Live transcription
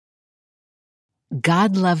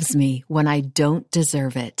God loves me when I don't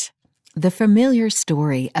deserve it. The familiar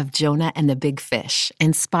story of Jonah and the big fish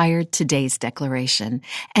inspired today's declaration,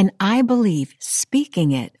 and I believe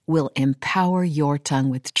speaking it will empower your tongue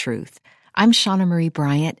with truth. I'm Shauna Marie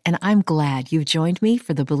Bryant, and I'm glad you've joined me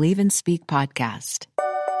for the Believe and Speak podcast.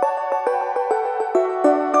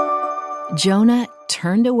 Jonah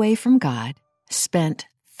turned away from God, spent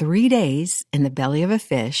 3 days in the belly of a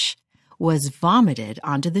fish, was vomited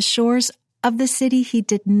onto the shores of the city he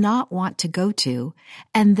did not want to go to,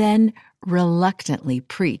 and then reluctantly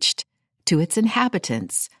preached to its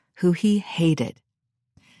inhabitants who he hated.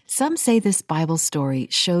 Some say this Bible story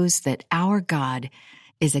shows that our God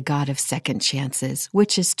is a God of second chances,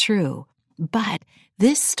 which is true. But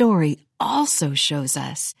this story also shows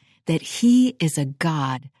us that he is a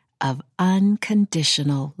God of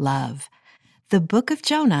unconditional love. The book of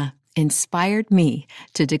Jonah inspired me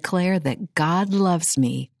to declare that God loves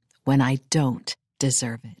me when I don't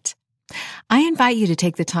deserve it. I invite you to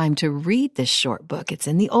take the time to read this short book. It's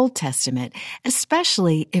in the Old Testament,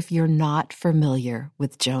 especially if you're not familiar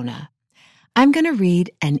with Jonah. I'm going to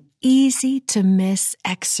read an easy-to-miss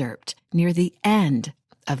excerpt near the end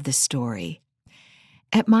of the story.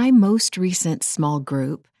 At my most recent small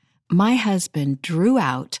group, my husband drew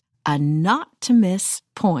out a not-to-miss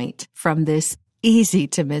point from this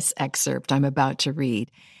easy-to-miss excerpt I'm about to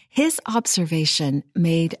read. His observation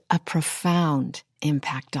made a profound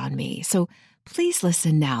impact on me. So please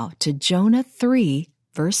listen now to Jonah 3,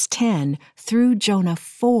 verse 10 through Jonah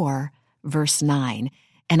 4, verse 9,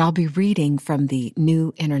 and I'll be reading from the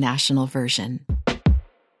New International Version.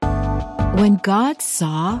 When God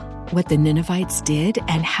saw what the Ninevites did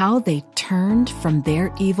and how they turned from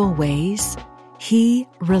their evil ways, he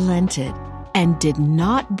relented and did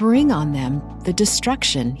not bring on them the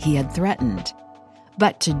destruction he had threatened.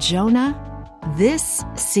 But to Jonah, this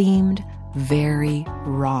seemed very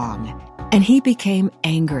wrong, and he became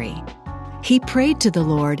angry. He prayed to the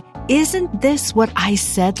Lord, "Isn't this what I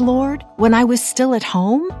said, Lord, when I was still at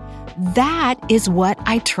home? That is what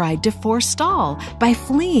I tried to forestall by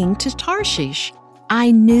fleeing to Tarshish.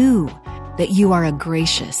 I knew that you are a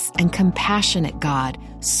gracious and compassionate God,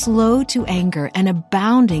 slow to anger and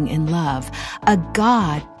abounding in love, a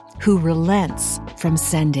God who relents from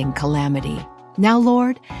sending calamity. Now,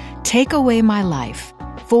 Lord, take away my life,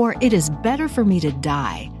 for it is better for me to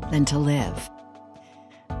die than to live."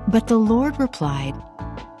 But the Lord replied,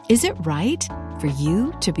 "Is it right for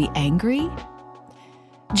you to be angry?"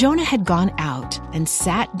 Jonah had gone out and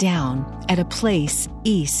sat down at a place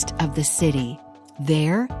east of the city.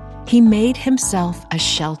 There, he made himself a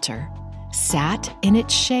shelter, sat in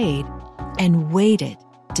its shade, and waited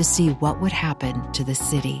to see what would happen to the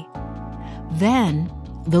city. Then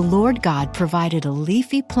the Lord God provided a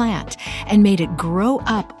leafy plant and made it grow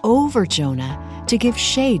up over Jonah to give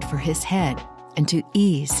shade for his head and to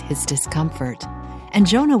ease his discomfort. And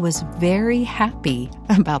Jonah was very happy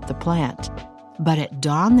about the plant. But at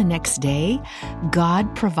dawn the next day,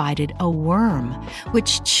 God provided a worm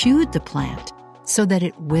which chewed the plant so that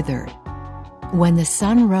it withered. When the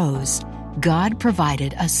sun rose, God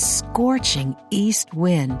provided a scorching east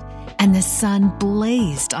wind, and the sun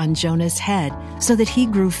blazed on Jonah's head so that he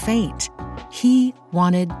grew faint. He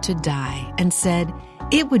wanted to die and said,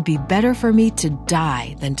 "It would be better for me to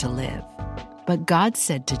die than to live." But God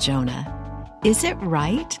said to Jonah, "Is it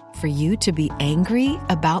right for you to be angry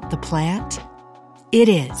about the plant?" "It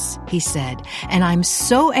is," he said, "and I'm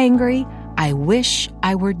so angry, I wish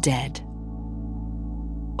I were dead."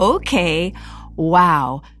 Okay,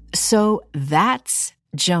 wow. So that's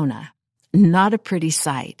Jonah. Not a pretty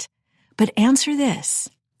sight. But answer this.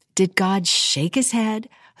 Did God shake his head,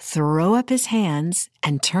 throw up his hands,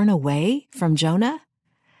 and turn away from Jonah?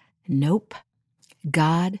 Nope.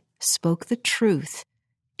 God spoke the truth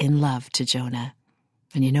in love to Jonah.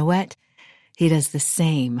 And you know what? He does the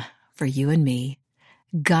same for you and me.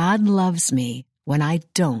 God loves me when I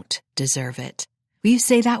don't deserve it. Will you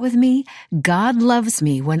say that with me? God loves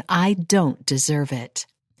me when I don't deserve it.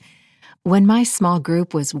 When my small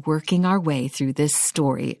group was working our way through this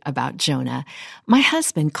story about Jonah, my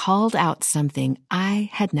husband called out something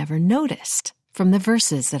I had never noticed from the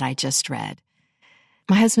verses that I just read.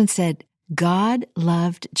 My husband said, "God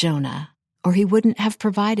loved Jonah, or he wouldn't have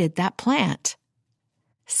provided that plant."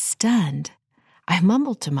 Stunned, I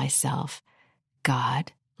mumbled to myself,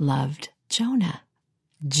 God loved Jonah.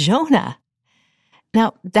 Jonah!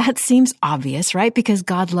 Now, that seems obvious, right? Because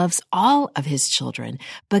God loves all of his children,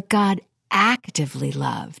 but God actively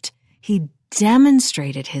loved. He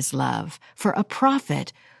demonstrated his love for a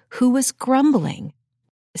prophet who was grumbling.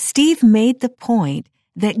 Steve made the point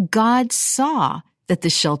that God saw that the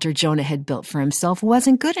shelter Jonah had built for himself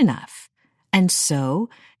wasn't good enough. And so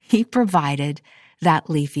he provided that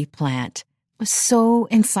leafy plant. It was so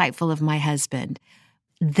insightful of my husband.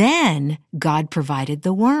 Then God provided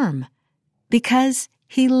the worm because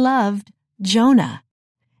he loved Jonah,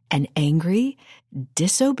 an angry,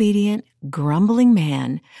 disobedient, grumbling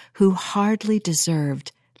man who hardly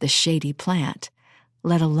deserved the shady plant,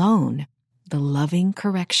 let alone the loving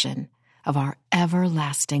correction of our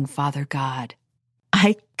everlasting Father God.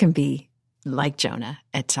 I can be like Jonah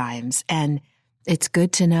at times, and it's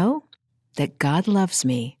good to know that God loves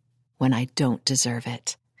me when I don't deserve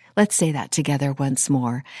it. Let's say that together once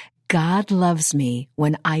more. God loves me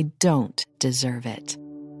when I don't deserve it.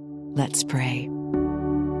 Let's pray.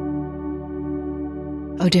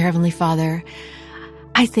 Oh, dear Heavenly Father,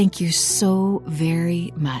 I thank you so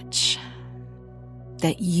very much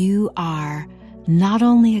that you are not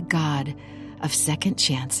only a God of second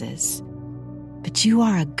chances, but you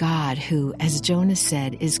are a God who, as Jonah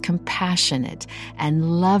said, is compassionate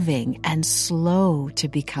and loving and slow to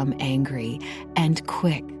become angry and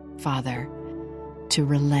quick, Father, to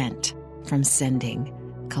relent from sending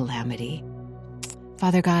calamity.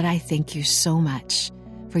 Father God, I thank you so much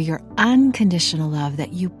for your unconditional love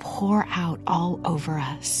that you pour out all over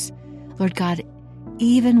us. Lord God,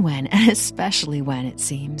 even when, and especially when it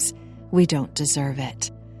seems we don't deserve it.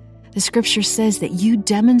 The scripture says that you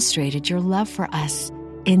demonstrated your love for us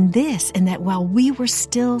in this, and that while we were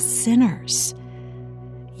still sinners,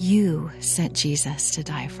 you sent Jesus to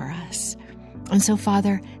die for us. And so,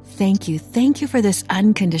 Father, thank you. Thank you for this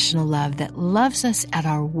unconditional love that loves us at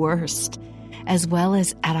our worst as well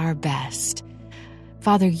as at our best.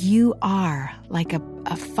 Father, you are like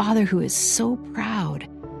a father who is so proud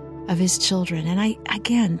of his children. And I,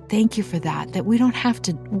 again, thank you for that we don't have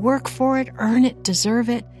to work for it, earn it, deserve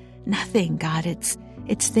it. Nothing, God.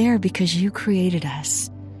 It's there because you created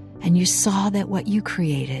us and you saw that what you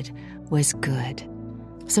created was good.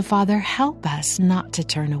 So, Father, help us not to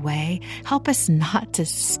turn away. Help us not to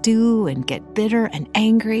stew and get bitter and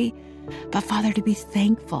angry, but, Father, to be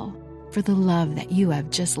thankful for the love that you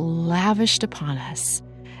have just lavished upon us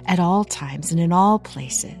at all times and in all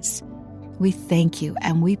places. We thank you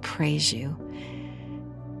and we praise you.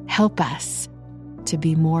 Help us to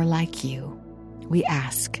be more like you. We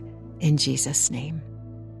ask in Jesus' name.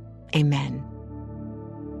 Amen.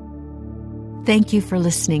 Thank you for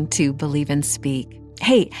listening to Believe and Speak.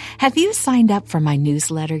 Hey, have you signed up for my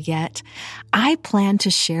newsletter yet? I plan to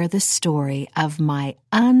share the story of my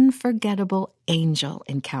unforgettable angel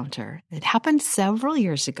encounter. It happened several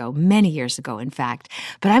years ago, many years ago, in fact.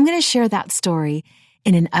 But I'm going to share that story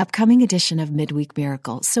in an upcoming edition of Midweek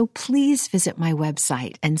Miracle. So please visit my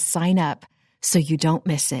website and sign up so you don't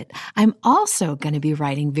miss it. I'm also going to be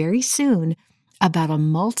writing very soon about a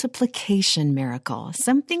multiplication miracle,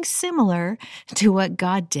 something similar to what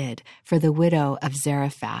God did for the widow of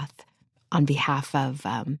Zarephath on behalf of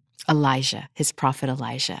Elijah, his prophet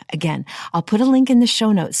Elijah. Again, I'll put a link in the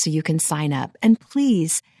show notes so you can sign up. And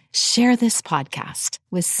please share this podcast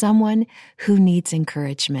with someone who needs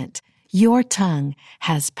encouragement. Your tongue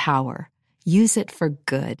has power. Use it for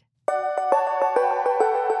good.